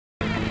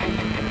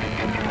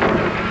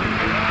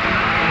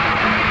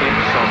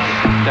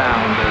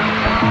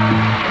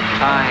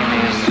Time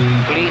is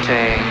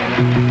fleeting.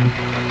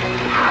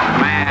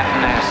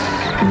 Madness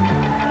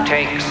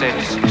takes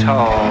its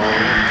toll.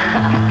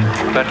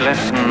 But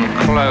listen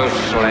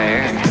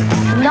closely.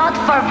 Not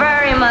for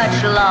very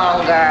much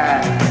longer.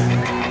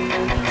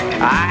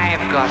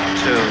 I've got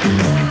to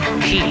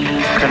keep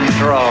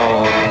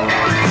control.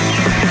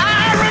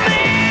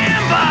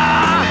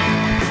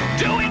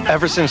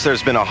 Ever since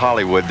there's been a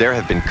Hollywood, there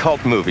have been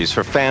cult movies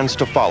for fans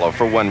to follow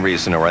for one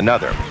reason or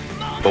another.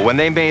 But when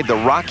they made the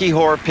Rocky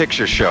Horror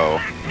Picture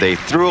Show, they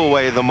threw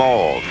away the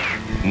mold.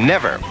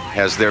 Never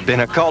has there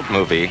been a cult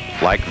movie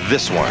like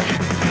this one.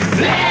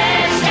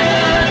 Let's do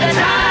the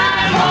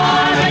time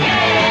warp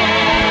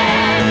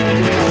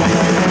again.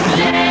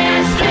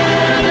 Let's do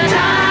the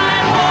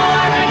time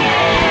warp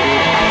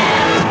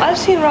again. I've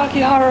seen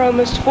Rocky Horror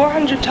almost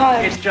 400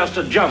 times. It's just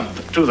a jump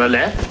to the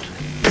left.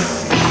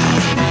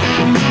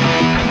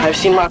 I've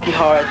seen Rocky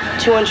Horror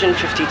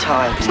 250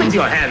 times. With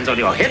your hands on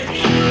your hips.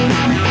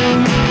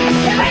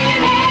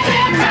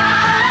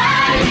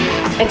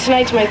 And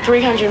tonight's my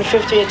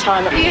 350th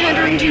time.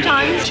 302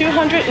 times?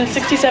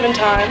 267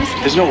 times.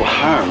 There's no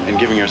harm in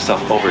giving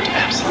yourself over to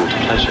absolute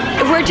pleasure.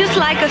 We're just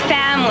like a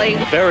family.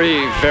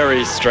 Very,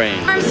 very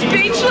strange. I'm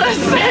speechless.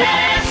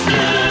 Let's do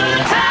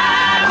the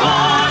time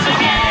warp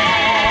again.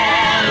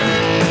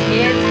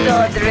 It's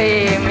so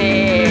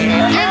dreamy.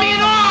 Give me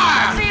an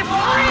R! Give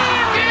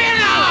me an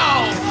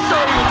O!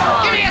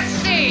 Give me a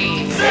C!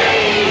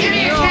 Give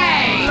me a K!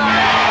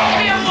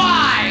 Give me a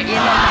Y!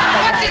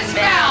 What's it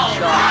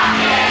spell?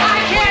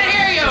 I can't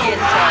hear you!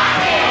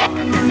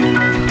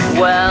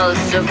 Well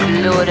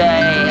secluded.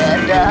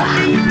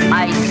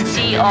 I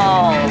see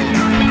all.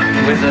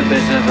 With a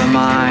bit of a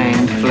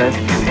mind flip.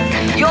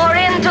 You're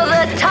into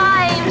the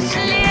time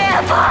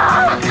slip.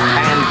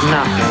 And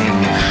nothing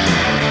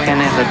can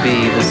ever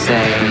be the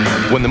same.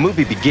 When the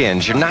movie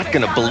begins, you're not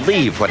going to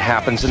believe what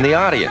happens in the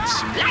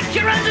audience. Like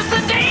you're under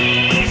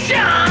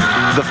sedation.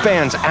 The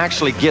fans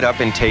actually get up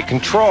and take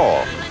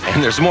control.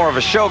 And there's more of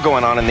a show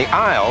going on in the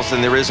aisles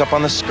than there is up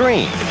on the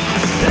screen.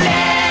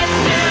 Let's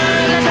do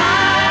the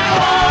time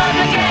warp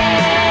again.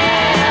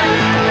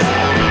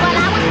 Well,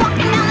 I was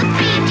walking down the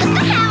street just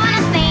to have on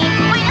a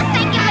scene when a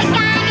second guy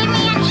gave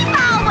me an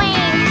evil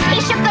wing. He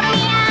shook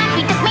me up,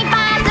 he took me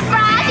by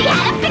surprise. He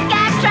had a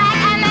pickaxe track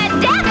and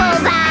the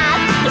devil's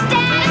eyes. He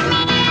stared at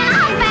me and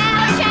I felt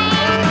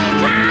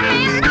ashamed. Time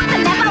and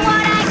nothing, never what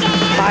I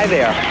gave. Hi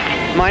there.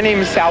 My name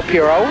is Sal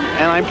Piro,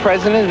 and I'm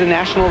president of the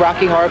National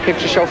Rocky Horror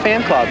Picture Show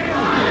fan club.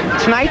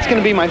 Tonight's going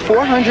to be my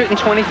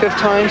 425th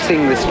time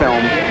seeing this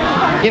film.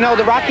 You know,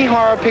 the Rocky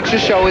Horror Picture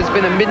Show has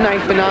been a midnight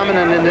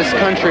phenomenon in this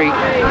country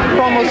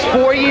for almost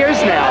 4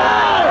 years now.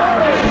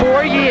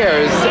 4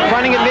 years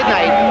running at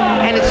midnight,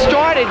 and it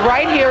started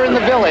right here in the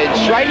village,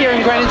 right here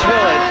in Greenwich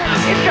Village.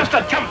 It's just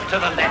a jump to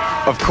the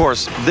left. Of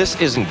course, this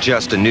isn't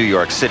just a New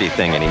York City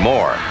thing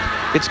anymore.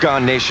 It's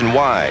gone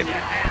nationwide,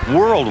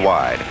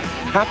 worldwide,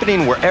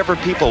 happening wherever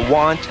people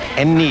want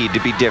and need to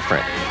be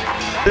different.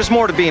 There's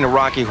more to being a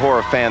Rocky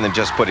Horror fan than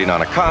just putting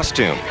on a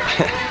costume.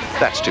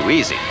 That's too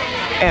easy.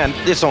 And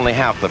it's only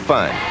half the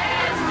fun.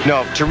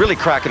 No, to really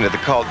crack into the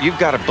cult, you've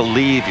got to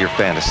believe your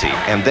fantasy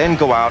and then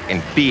go out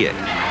and be it.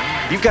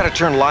 You've got to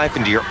turn life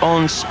into your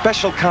own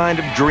special kind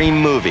of dream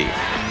movie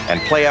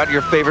and play out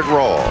your favorite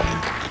role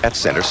at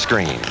center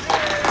screen.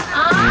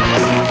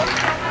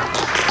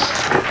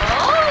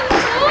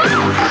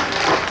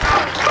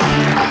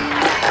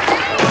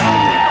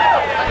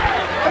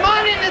 Come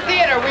on in the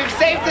theater. We've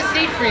saved the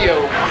seat for you.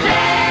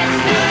 Let's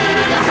do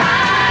the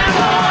time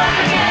warp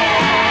again.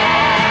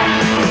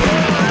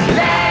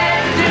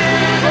 Let's do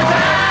the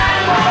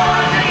time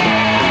warp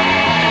again.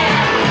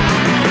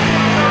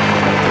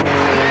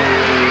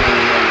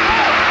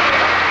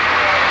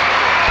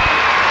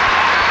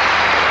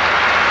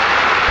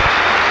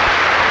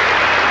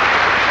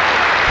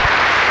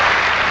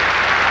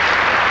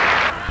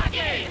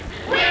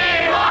 We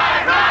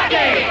want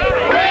Rocky!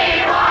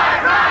 We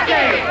want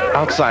Rocky!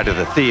 Outside of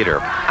the theater,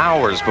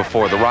 hours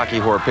before the Rocky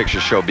Horror Picture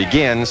Show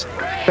begins,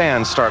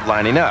 fans start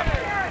lining up.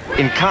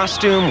 In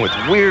costume, with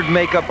weird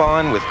makeup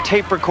on, with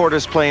tape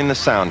recorders playing the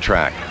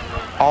soundtrack.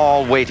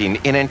 All waiting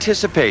in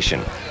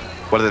anticipation,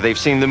 whether they've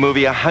seen the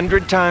movie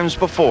 100 times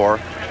before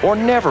or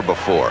never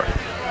before.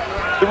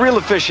 The real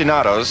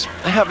aficionados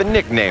have a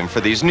nickname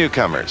for these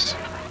newcomers.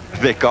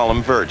 They call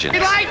them virgins.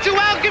 We'd like to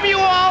welcome you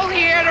all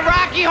here to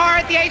Rocky Horror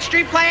at the 8th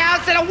Street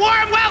Playhouse, and a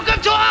warm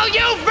welcome to all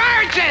you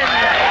virgins!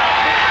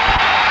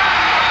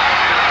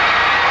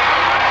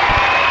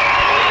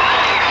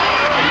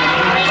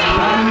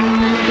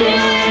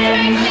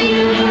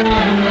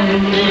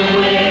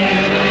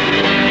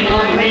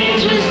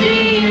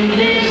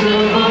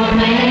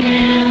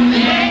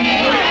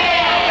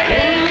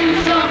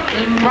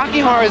 Rocky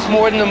Horror is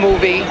more than a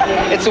movie,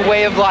 it's a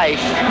way of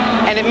life.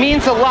 And it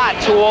means a lot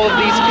to all of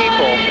these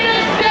people.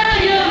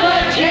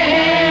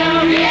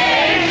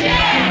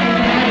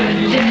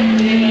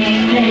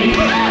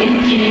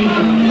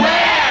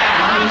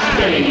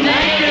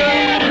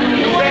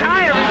 Say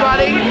hi,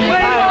 everybody.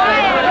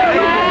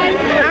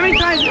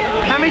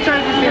 How many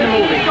times have you seen the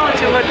movie?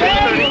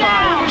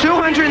 235.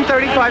 235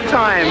 25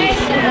 times.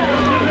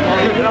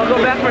 And I'll go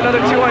back for another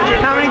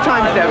 200. How many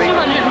times, Debbie?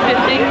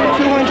 250.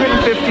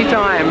 250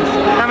 times.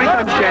 How many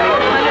times, Jenny?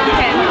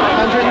 110.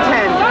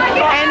 110.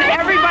 And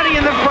everybody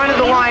in the front of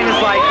the line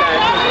is like that.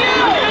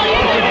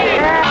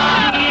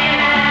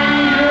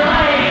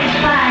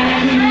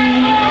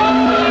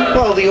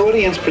 Well, the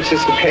audience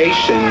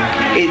participation,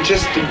 it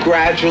just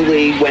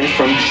gradually went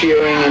from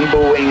cheering and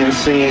booing and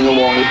singing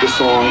along with the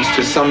songs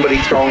to somebody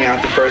throwing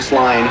out the first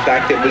line. In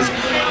fact, it was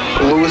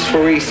Louis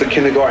Faris, a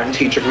kindergarten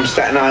teacher from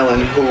Staten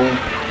Island, who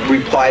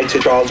replied to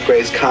Charles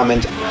Gray's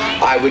comment,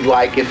 "I would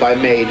like, if I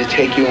may, to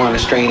take you on a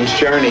strange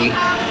journey."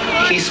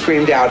 He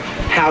screamed out,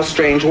 "How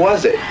strange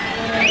was it?"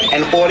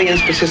 And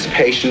audience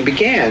participation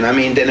began. I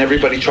mean, then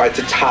everybody tried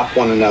to top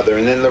one another,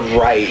 and then the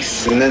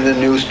rice, and then the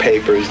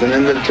newspapers, and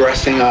then the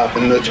dressing up,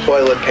 and the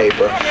toilet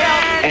paper.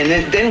 And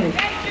then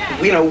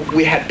you know,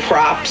 we had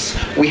props,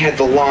 we had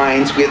the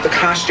lines, we had the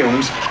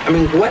costumes. I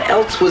mean, what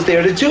else was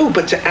there to do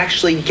but to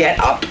actually get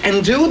up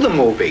and do the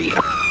movie?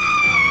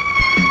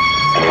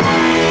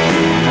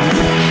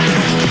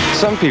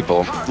 Some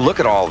people look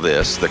at all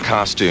this, the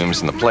costumes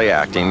and the play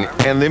acting,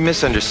 and they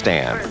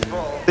misunderstand.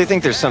 They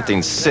think there's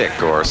something sick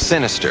or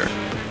sinister,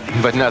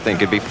 but nothing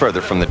could be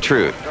further from the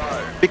truth.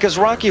 Because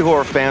Rocky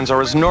Horror fans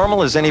are as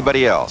normal as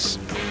anybody else.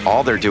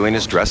 All they're doing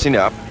is dressing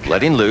up,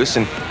 letting loose,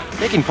 and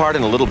taking part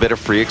in a little bit of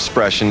free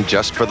expression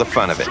just for the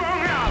fun of it.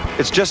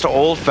 It's just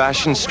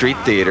old-fashioned street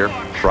theater,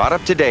 brought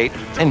up to date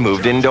and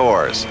moved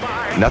indoors.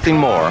 Nothing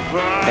more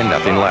and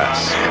nothing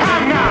less.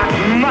 I'm not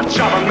much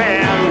of a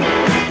man.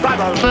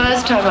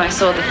 First time I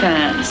saw the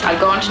fans, I'd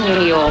gone to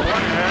New York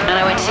and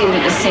I went to see them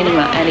at the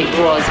cinema and it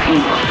was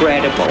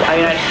incredible. I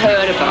mean, I'd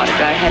heard about it,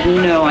 but I had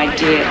no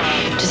idea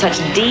to such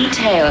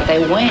detail that they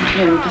went,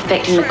 you know,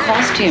 perfecting the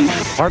costumes.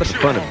 Part of the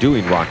fun of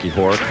doing Rocky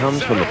Horror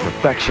comes from the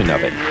perfection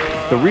of it.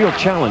 The real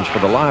challenge for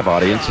the live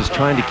audience is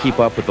trying to keep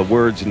up with the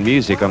words and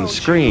music on the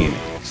screen.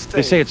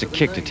 They say it's a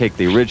kick to take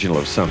the original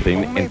of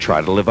something and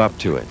try to live up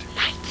to it.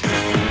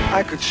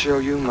 I could show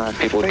you my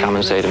People would come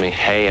and say to me,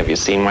 "Hey, have you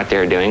seen what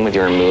they're doing with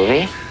your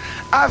movie?"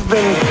 I've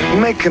been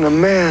making a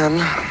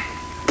man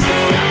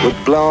with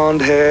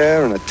blonde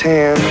hair and a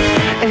tan,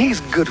 and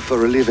he's good for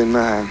relieving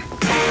my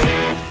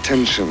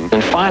tension.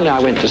 And finally I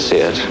went to see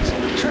it.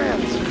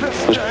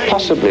 It was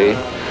possibly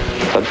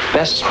the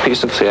best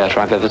piece of theater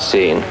I've ever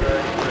seen.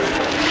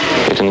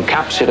 It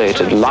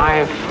encapsulated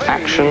live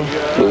action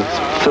with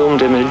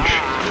filmed image,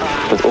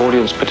 with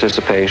audience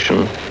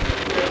participation,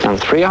 and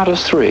 3 out of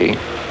 3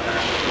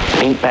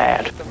 ain't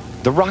bad.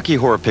 The Rocky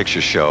Horror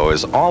Picture Show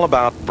is all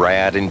about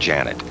Brad and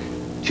Janet,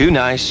 two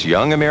nice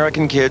young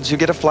American kids who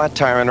get a flat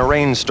tire in a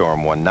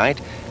rainstorm one night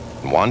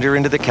and wander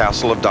into the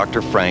castle of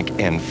Dr. Frank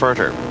N.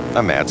 Furter,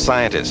 a mad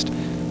scientist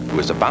who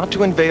is about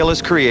to unveil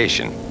his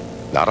creation,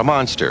 not a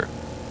monster,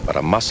 but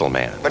a muscle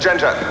man.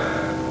 Magenta,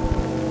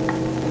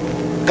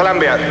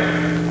 Columbia,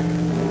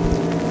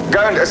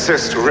 go and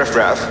assist Riff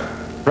Raff.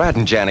 Brad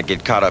and Janet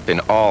get caught up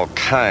in all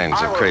kinds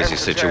of crazy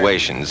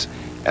situations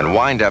and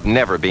wind up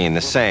never being the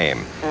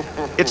same.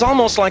 It's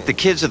almost like the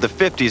kids of the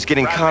 50s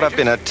getting caught up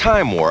in a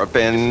time warp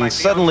and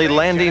suddenly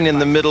landing in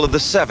the middle of the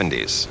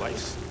 70s.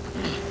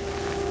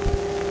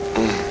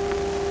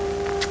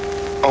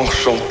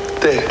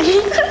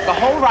 The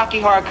whole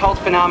Rocky Horror cult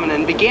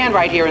phenomenon began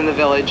right here in the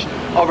village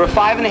over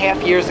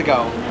 5.5 years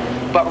ago.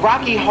 But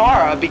Rocky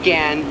Horror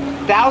began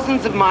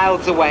thousands of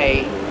miles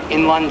away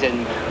in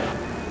London.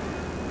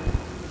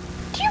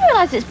 Do you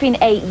realize it's been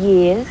 8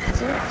 years?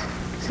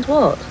 Since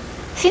what?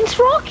 Since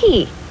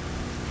Rocky.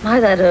 My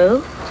that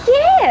old?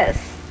 Yes.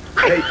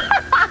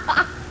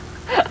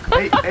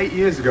 8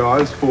 years ago, I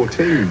was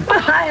 14.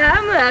 I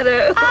am that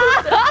old.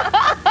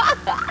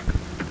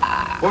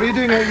 What were you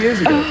doing 8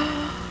 years ago?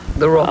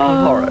 The Rocky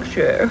Horror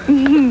Show.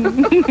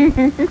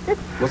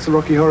 What's the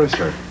Rocky Horror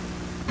Show?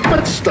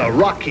 What's the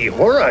Rocky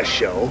Horror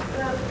Show?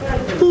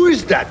 Who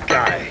is that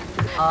guy?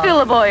 Fill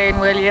the boy in,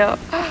 will you?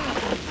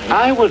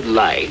 I would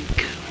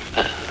like,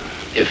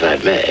 if I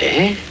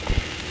may,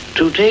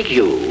 to take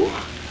you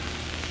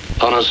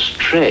on a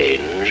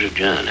strange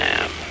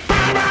journey.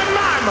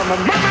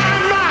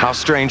 How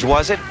strange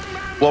was it?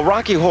 Well,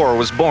 Rocky Horror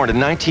was born in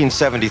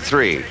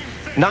 1973.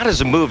 Not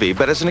as a movie,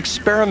 but as an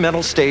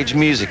experimental stage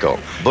musical,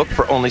 booked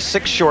for only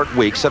 6 short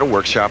weeks at a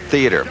workshop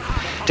theater.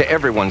 To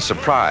everyone's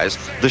surprise,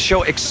 the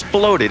show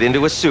exploded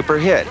into a super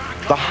hit,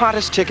 the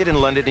hottest ticket in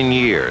London in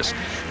years.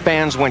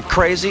 Fans went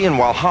crazy, and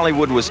while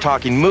Hollywood was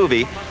talking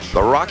movie,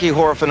 the Rocky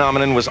Horror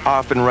phenomenon was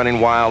off and running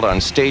wild on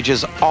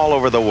stages all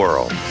over the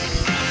world.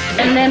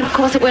 And then, of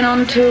course, it went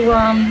on to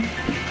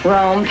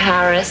Rome,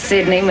 Paris,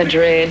 Sydney,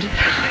 Madrid,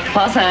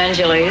 Los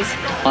Angeles.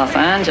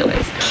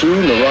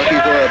 Soon, the Rocky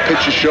Horror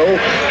Picture Show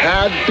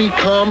had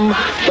become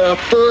the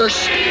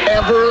first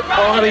ever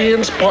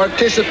audience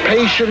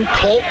participation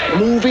cult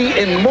movie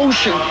in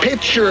motion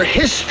picture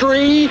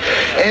history,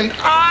 and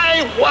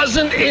I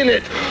wasn't in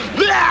it.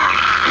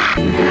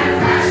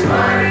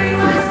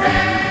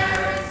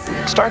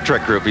 Star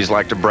Trek groupies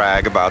like to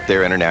brag about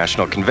their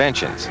international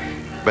conventions,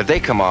 but they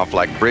come off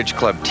like bridge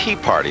club tea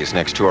parties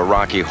next to a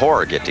Rocky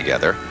Horror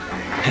get-together.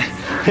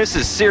 This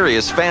is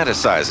serious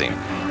fantasizing.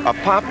 A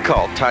pop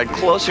cult tied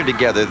closer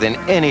together than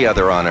any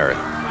other on Earth,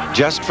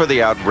 just for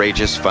the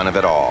outrageous fun of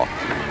it all.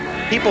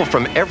 People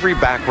from every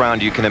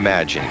background you can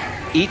imagine,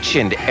 each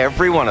and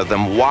every one of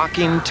them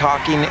walking,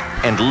 talking,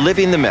 and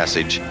living the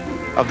message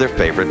of their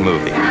favorite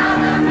movie.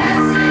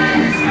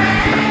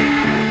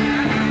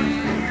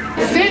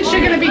 Since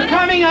you're going to be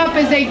coming up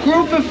as a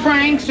group of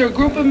Franks or a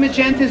group of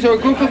Magentas or a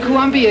group of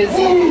Columbias,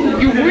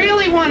 you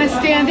really want to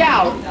stand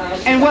out.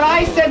 And what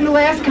I said in the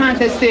last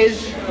contest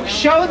is,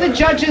 show the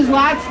judges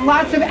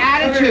lots of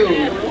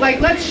attitude. Like,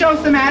 let's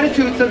show some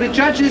attitude so the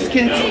judges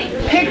can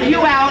pick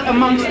you out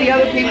amongst the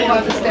other people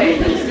on the stage.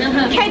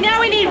 Okay,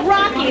 now we need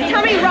Rockies.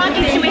 How many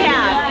Rockies do we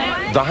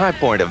have? The high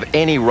point of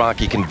any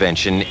Rocky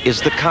convention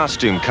is the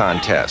costume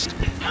contest,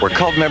 where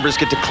cult members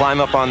get to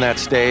climb up on that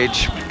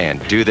stage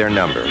and do their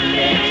number.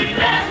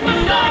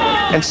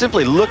 And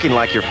simply looking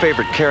like your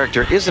favorite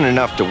character isn't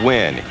enough to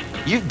win.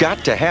 You've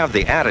got to have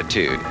the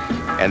attitude,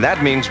 and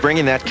that means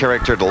bringing that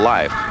character to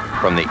life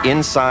from the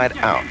inside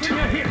out.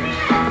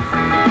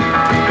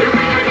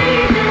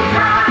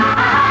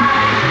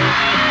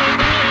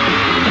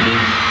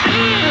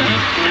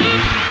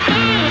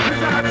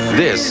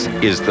 This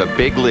is the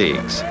big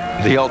leagues,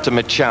 the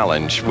ultimate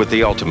challenge with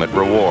the ultimate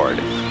reward,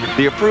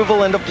 the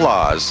approval and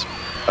applause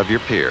of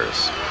your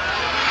peers.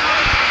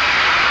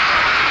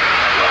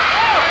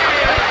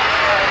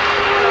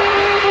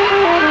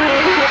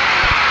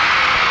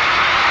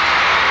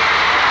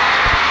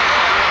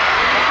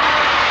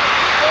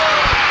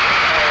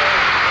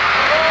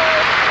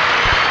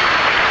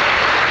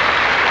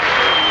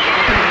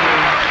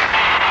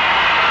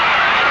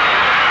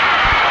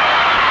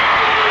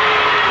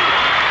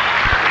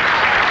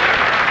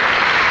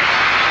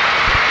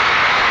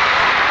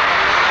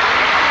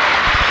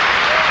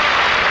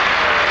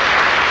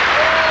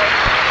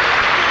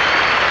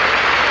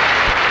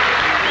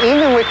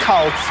 Even with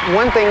cults,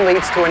 one thing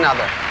leads to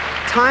another.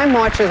 Time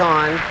marches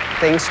on,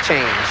 things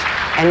change.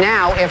 And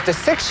now, after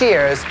 6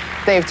 years,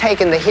 they've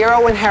taken the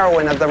hero and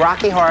heroine of the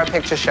Rocky Horror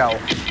Picture Show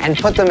and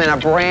put them in a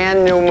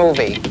brand new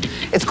movie.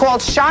 It's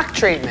called Shock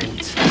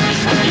Treatment.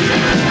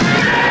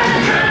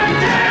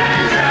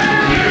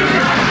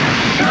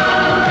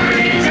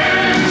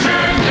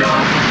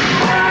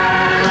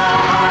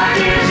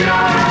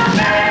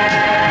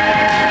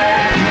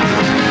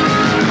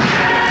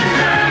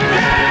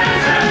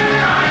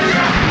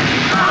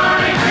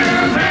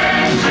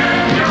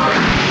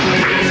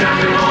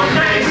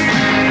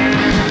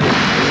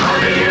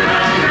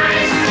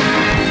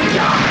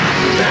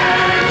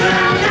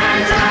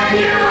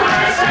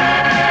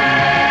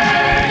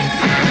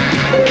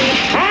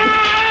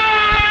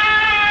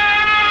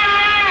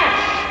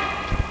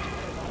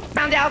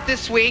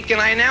 This week, and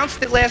I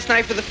announced it last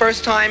night for the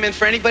first time, and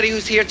for anybody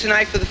who's here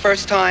tonight for the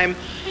first time,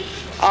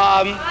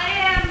 then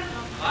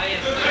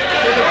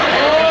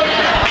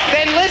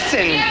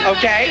listen,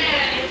 okay?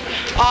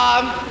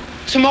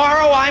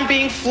 Tomorrow I'm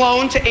being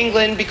flown to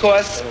England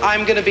because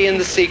I'm going to be in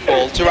the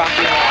sequel to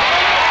Rocky Horror.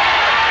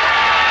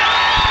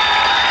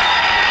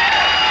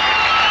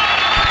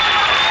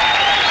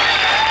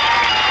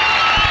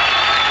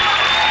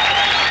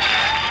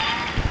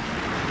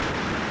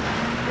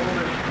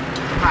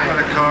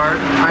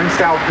 I'm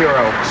Sal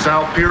Piro.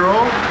 Sal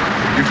Piro?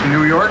 You from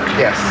New York?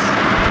 Yes.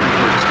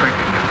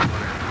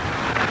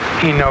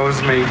 He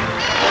knows me.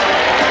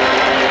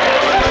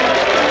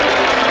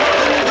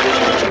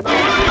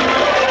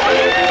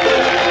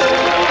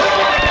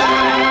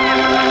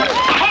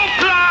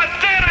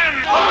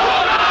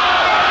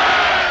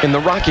 In the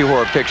Rocky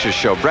Horror Picture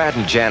Show, Brad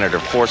and Janet are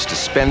forced to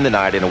spend the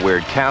night in a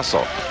weird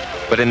castle.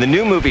 But in the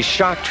new movie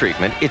Shock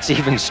Treatment, it's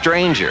even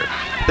stranger.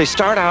 They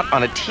start out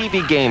on a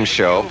TV game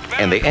show,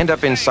 and they end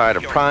up inside a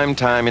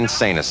primetime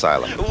insane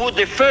asylum. Would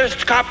the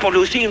first couple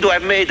who seem to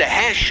have made a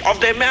hash of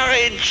their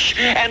marriage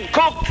and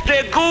cooked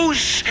their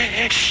goose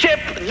step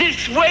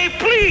this way,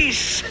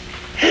 please?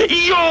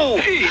 You!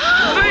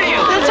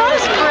 That's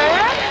us,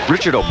 Brad.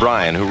 Richard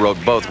O'Brien, who wrote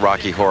both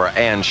Rocky Horror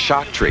and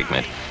Shock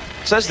Treatment,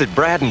 says that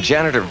Brad and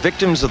Janet are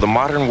victims of the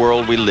modern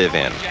world we live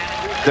in.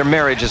 Their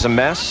marriage is a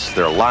mess,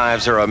 their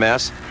lives are a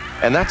mess,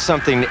 and that's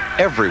something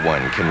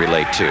everyone can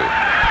relate to,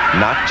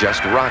 not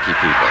just Rocky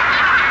people.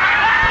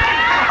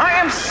 I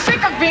am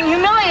sick of being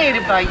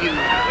humiliated by you.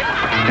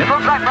 It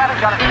looks like Brad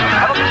has got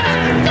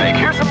it.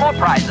 Here's some more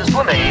prizes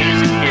for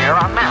ladies here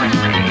on Marriage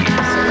Day.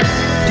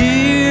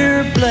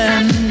 Dear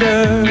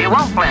Blender, You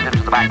won't blend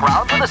into the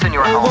background with us in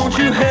your home. won't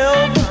you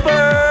help the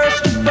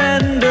first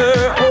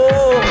offender?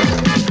 Oh,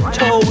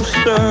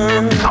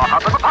 toaster. Talk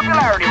up the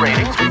popularity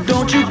ratings.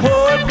 Don't you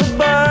put the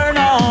burn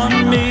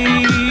on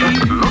me.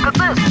 Look at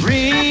this.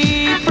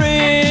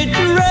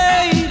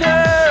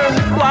 Refrigerator.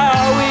 Why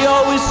are we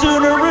always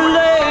sooner or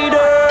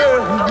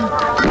later?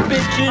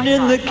 Bitching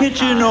in the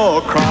kitchen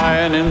or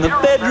crying in the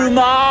bedroom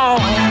all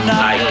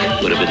night. I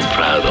would have been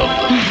proud of them.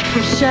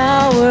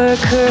 Shower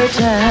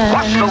curtain.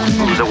 Wash those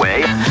booze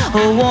away.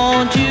 Oh,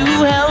 won't you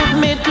help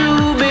me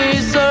to be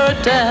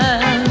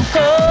certain?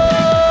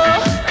 Oh,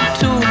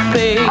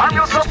 toothpaste. Arm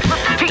yourself to the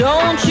teeth.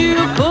 Don't you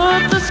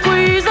put the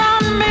squeeze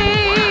on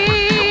me.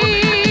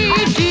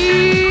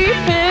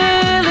 Deep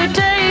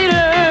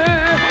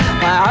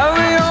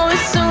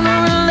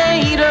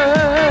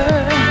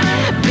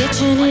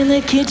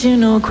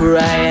bitching or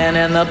crying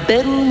in the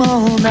bedroom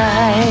all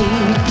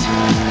night.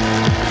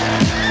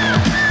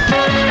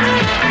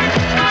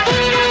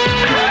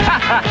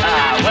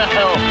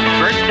 Well,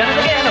 first done it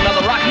again,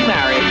 another rocky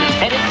marriage is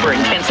headed for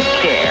intensive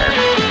care.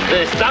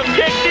 The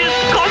subject is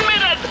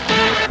committed.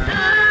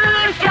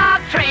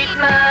 Shock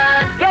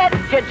treatment gets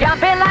you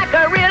jumping like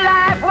a real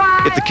life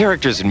wire. If the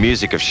characters and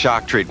music of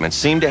Shock Treatment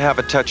seem to have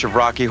a touch of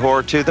Rocky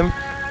Horror to them,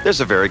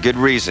 there's a very good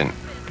reason.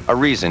 A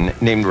reason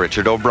named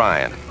Richard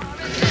O'Brien.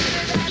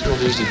 It's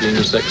not easy being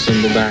a sex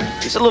symbol, Barry.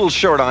 He's a little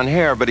short on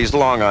hair, but he's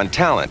long on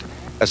talent,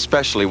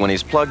 especially when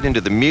he's plugged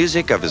into the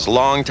music of his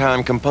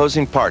longtime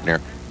composing partner,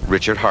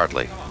 Richard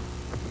Hartley.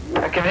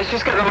 Okay, let's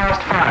just get the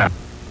last fire.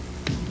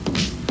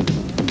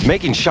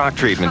 Making Shock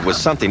Treatment was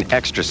something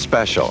extra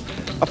special,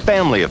 a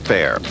family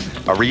affair,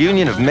 a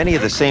reunion of many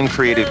of the same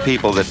creative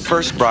people that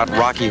first brought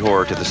Rocky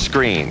Horror to the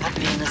screen.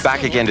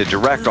 Back again to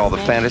direct all the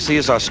fantasy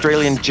is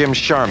Australian Jim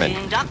Sharman.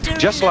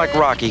 Just like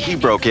Rocky, he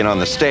broke in on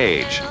the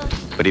stage,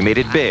 but he made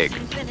it big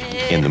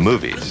in the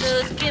movies.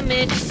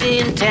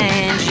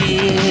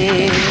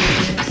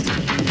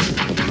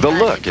 The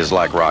look is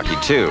like Rocky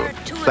too,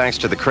 thanks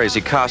to the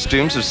crazy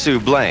costumes of Sue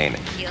Blaine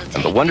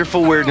and the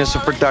wonderful weirdness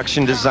of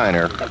production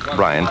designer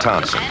Brian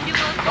Thompson.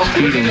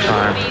 Feeding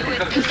time.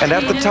 And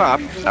at the top,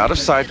 out of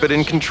sight but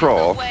in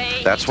control,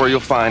 that's where you'll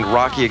find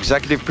Rocky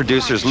executive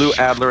producers Lou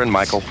Adler and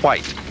Michael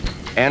White,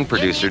 and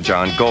producer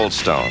John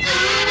Goldstone.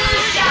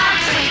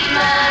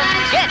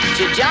 Get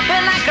you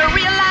jumping like a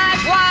real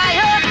live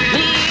wire.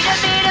 Need a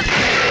bit of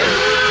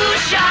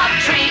shock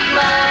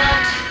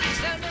treatment.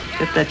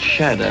 Get that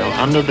shadow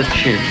under the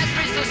chin.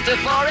 For a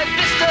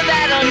pistol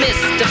that'll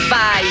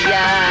mystify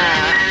ya.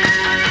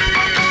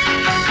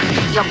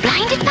 You're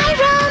blinded by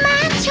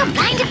romance, you're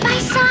blinded by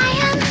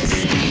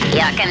science.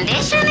 Your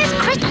condition is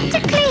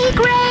critically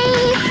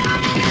grave.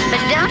 But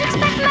don't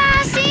expect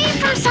mercy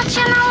from such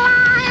an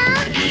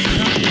alliance.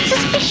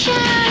 Suspicion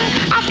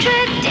of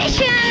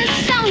tradition,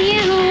 so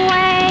you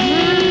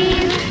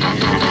wave.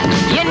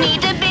 You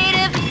need a bit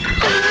of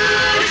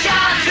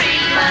shock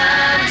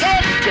treatment.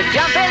 Get you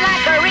jumping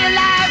like a real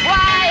live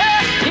wire.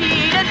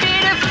 Need a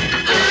bit of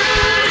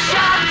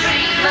shock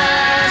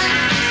treatment.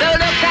 So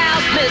look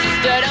out,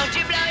 mister, don't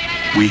you blow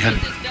your... We had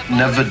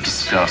never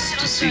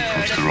discussed a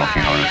sequel to the Rocky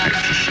Horror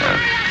Picture Show.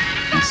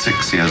 And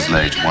 6 years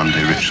later, one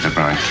day Richard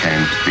O'Brien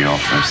came to the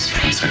office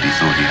and said he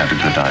thought he had a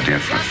good idea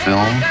for a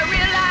film,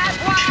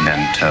 which he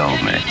then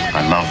told me.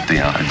 I loved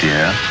the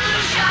idea,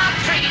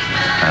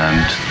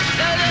 and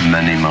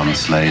many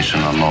months later,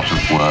 and a lot of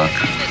work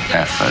and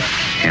effort,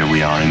 here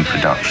we are in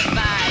production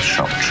of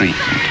Shock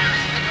Treatment.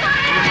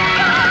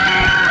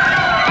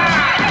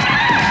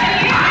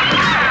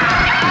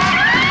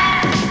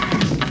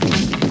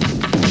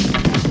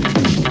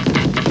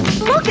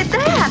 Look at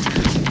that!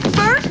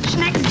 Bert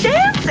Schnick's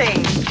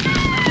dancing!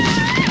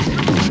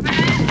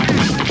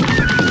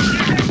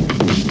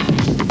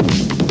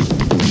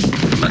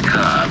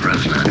 Macabre,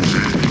 isn't it?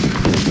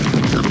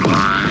 The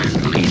blind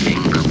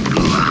leading the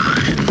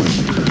blind.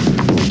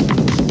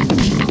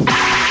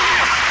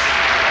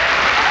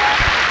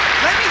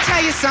 Let me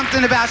tell you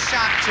something about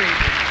Shock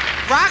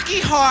Treatment.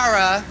 Rocky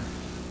Horror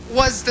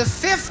was the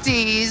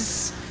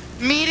 50s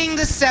meeting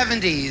the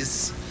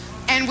 70s.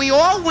 And we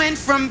all went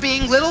from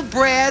being little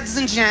Brads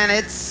and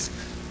Janets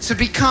to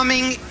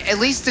becoming, at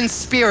least in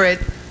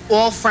spirit,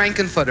 all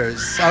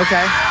Frankenfooters,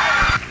 okay?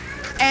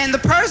 And the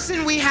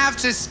person we have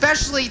to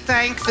especially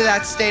thank for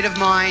that state of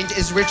mind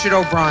is Richard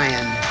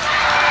O'Brien.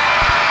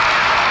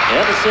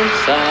 Ever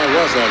since I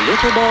was a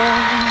little boy.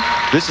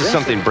 This is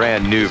something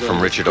brand new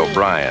from Richard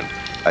O'Brien,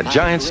 a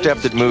giant step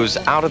that moves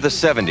out of the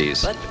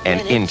 70s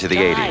and into the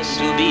 80s.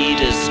 To be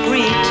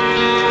discreet,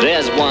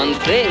 there's one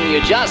thing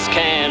you just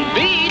can't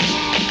beat.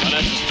 A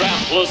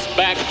strapless,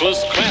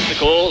 backless,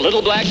 classical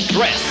little black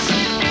dress.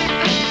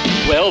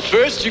 Well,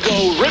 first you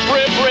go rip,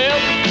 rip, rip.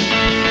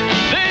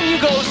 Then you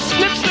go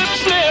snip, snip,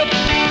 snip.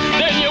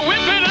 Then you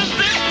whip it a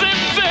zip, zip,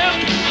 zip.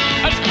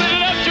 And split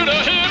it up to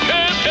the hip,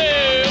 hip,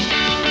 hip.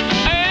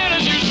 And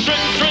as you strip,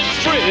 strip,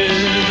 strip,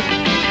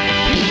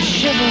 you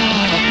shiver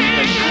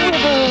and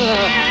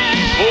quiver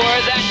for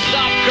that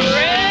soft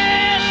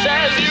caress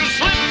as you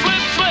slip,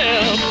 slip,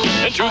 slip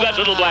into that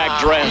little black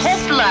dress.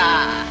 It's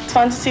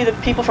fun to see the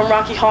people from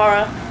Rocky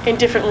Horror in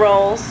different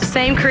roles. The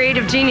same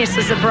creative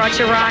geniuses that brought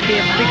you Rocky.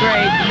 It would be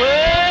great.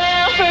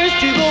 Well,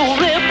 first you go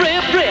rip,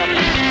 rip, rip.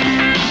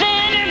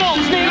 Then you go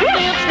snip,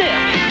 snip,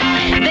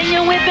 snip. Then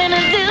you're whipping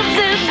a zip,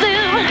 zip,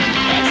 zip.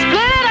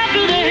 Split it up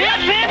to the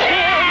hip, hip,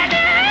 hip.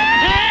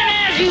 Then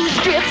as you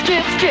strip,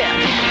 strip, strip.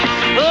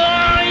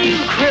 Oh, you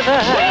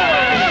quiver,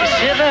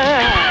 shiver.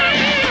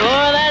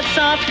 For that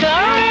soft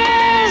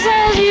caress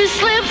as you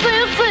slip,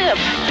 slip, slip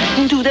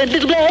into that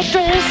little black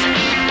dress.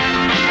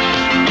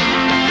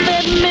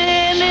 That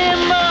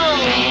minimal,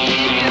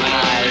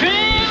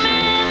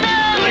 criminal,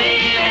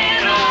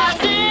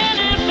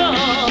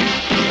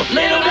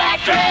 little black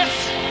dress.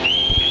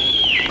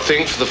 The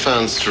thing for the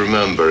fans to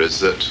remember is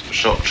that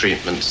Shock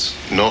Treatment's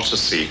not a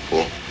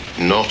sequel,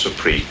 not a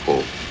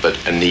prequel, but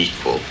an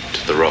equal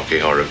to the Rocky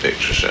Horror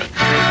Picture Show.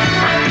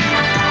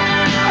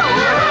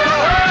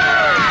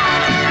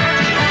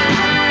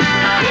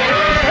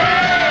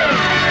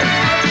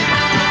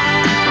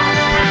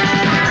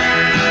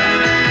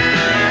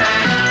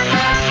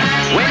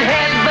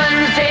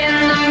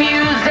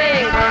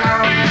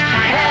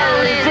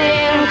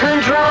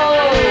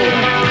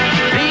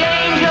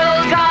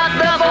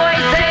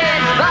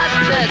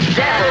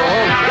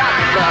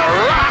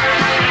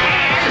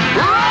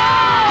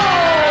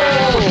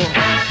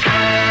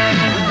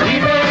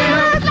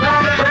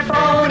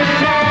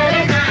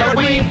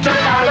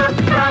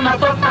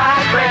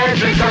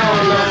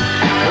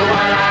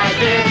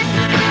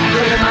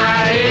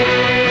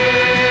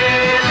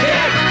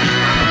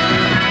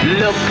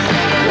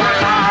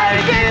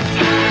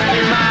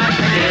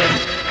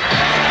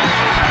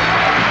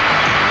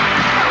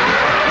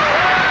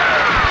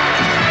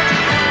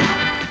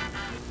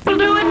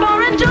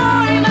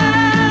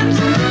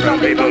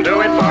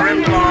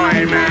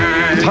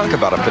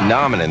 about a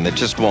phenomenon that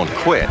just won't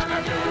quit.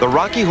 The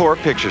Rocky Horror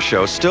Picture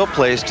Show still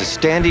plays to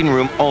standing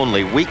room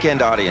only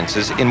weekend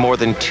audiences in more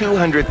than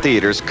 200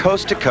 theaters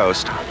coast to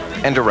coast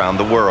and around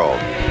the world.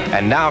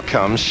 And now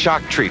comes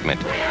shock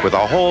treatment with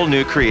a whole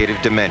new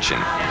creative dimension.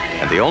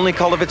 And the only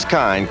cult of its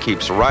kind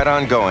keeps right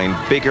on going,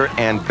 bigger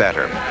and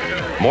better.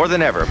 More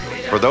than ever,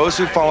 for those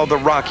who follow the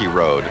Rocky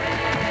Road,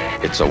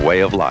 it's a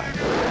way of life.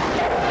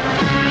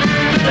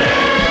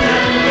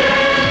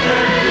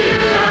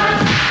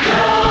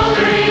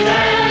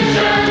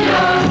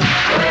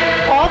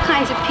 All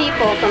kinds of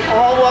people from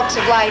all walks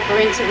of life are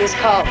into this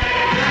cult.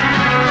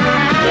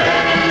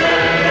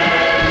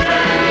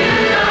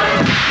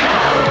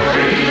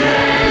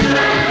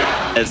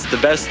 It's the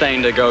best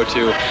thing to go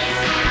to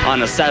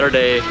on a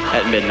Saturday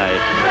at midnight.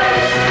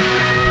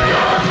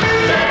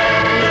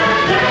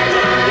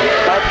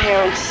 My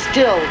parents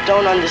still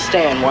don't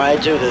understand why I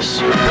do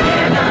this.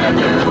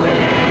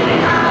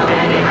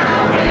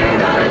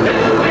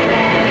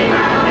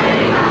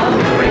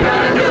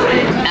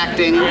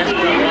 Acting,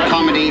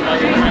 comedy,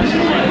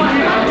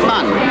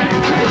 fun.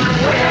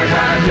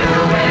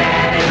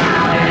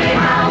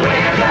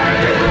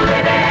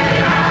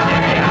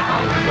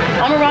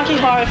 I'm a Rocky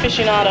Horror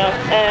aficionado,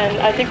 and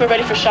I think we're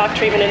ready for shock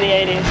treatment in the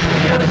 80s.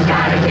 Just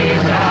gotta keep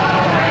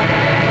going.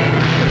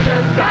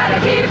 Just gotta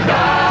keep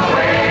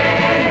going.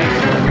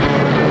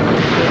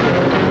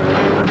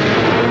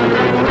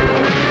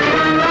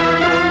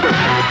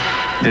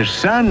 The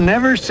sun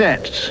never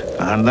sets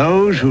on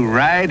those who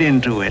ride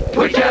into it.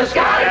 We just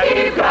gotta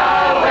keep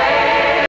going.